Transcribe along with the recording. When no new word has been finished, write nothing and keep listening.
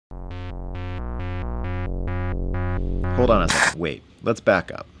Hold on a second. Wait. Let's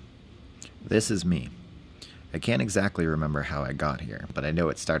back up. This is me. I can't exactly remember how I got here, but I know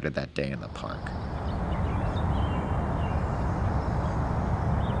it started that day in the park.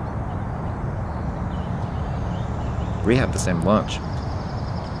 We had the same lunch.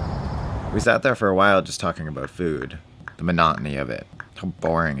 We sat there for a while just talking about food, the monotony of it, how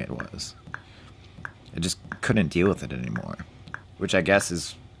boring it was. I just couldn't deal with it anymore, which I guess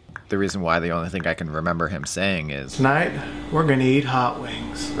is the reason why the only thing I can remember him saying is, "Tonight, we're gonna eat hot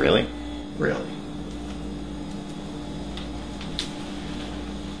wings." Really? Really.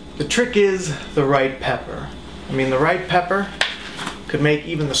 The trick is the right pepper. I mean, the right pepper could make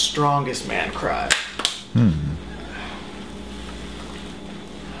even the strongest man cry.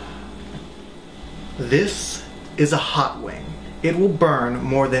 This is a hot wing. It will burn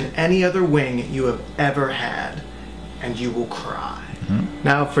more than any other wing you have ever had, and you will cry.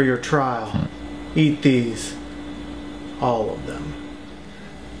 Now for your trial. Eat these. All of them.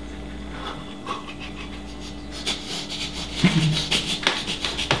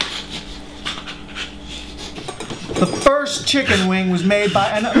 The first chicken wing was made by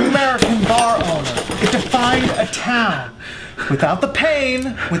an American bar owner. It defined a town. Without the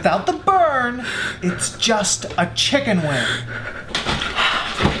pain, without the burn, it's just a chicken wing.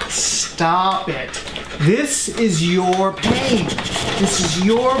 Stop it. This is your pain. This is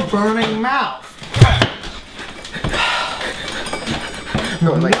your burning mouth.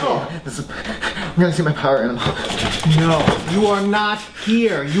 No. I'm gonna see my power animal. No, you are not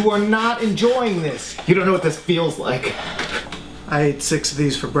here. You are not enjoying this. You don't know what this feels like. I ate 6 of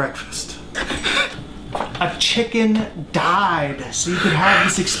these for breakfast. A chicken died so you could have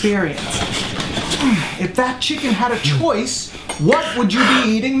this experience. If that chicken had a choice, what would you be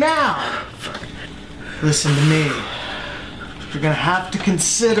eating now? Listen to me. You're gonna have to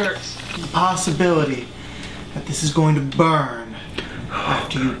consider the possibility that this is going to burn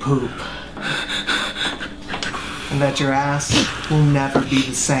after you poop. And that your ass will never be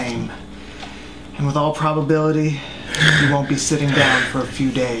the same. And with all probability, you won't be sitting down for a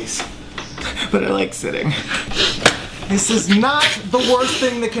few days. But I like sitting. This is not the worst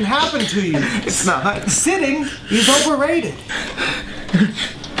thing that can happen to you. It's not. Sitting is overrated.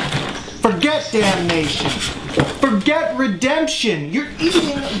 Forget damnation. Forget redemption. You're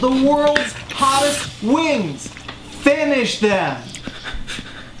eating the world's hottest wings. Finish them.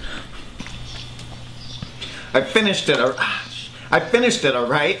 I finished it,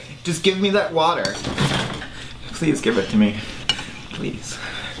 alright? Just give me that water. Please give it to me. Please.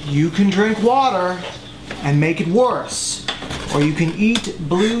 You can drink water and make it worse. Or you can eat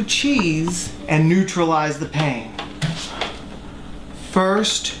blue cheese and neutralize the pain.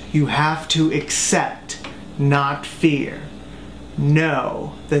 First, you have to accept, not fear.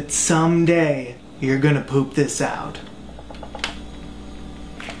 Know that someday you're gonna poop this out.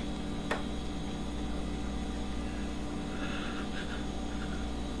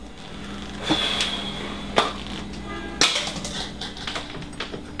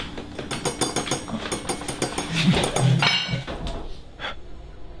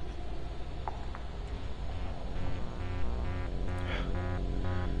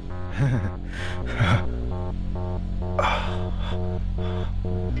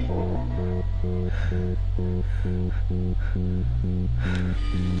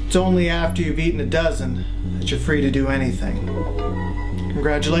 It's only after you've eaten a dozen that you're free to do anything.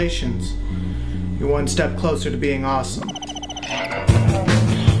 Congratulations. You're one step closer to being awesome.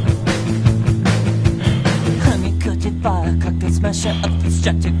 Honey, could you firecracker smasher of the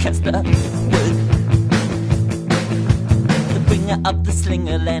Stratocaster wood? The bringer of the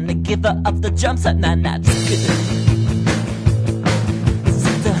slinger and the giver of the jumps at that's good. Is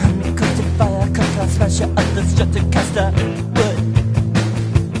it the honey, could you firecracker smasher of the Stratocaster wood?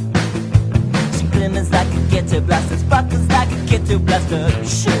 She glimmers like a ghetto blaster, sparkles like a ghetto blaster.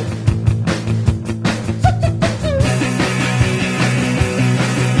 Shit.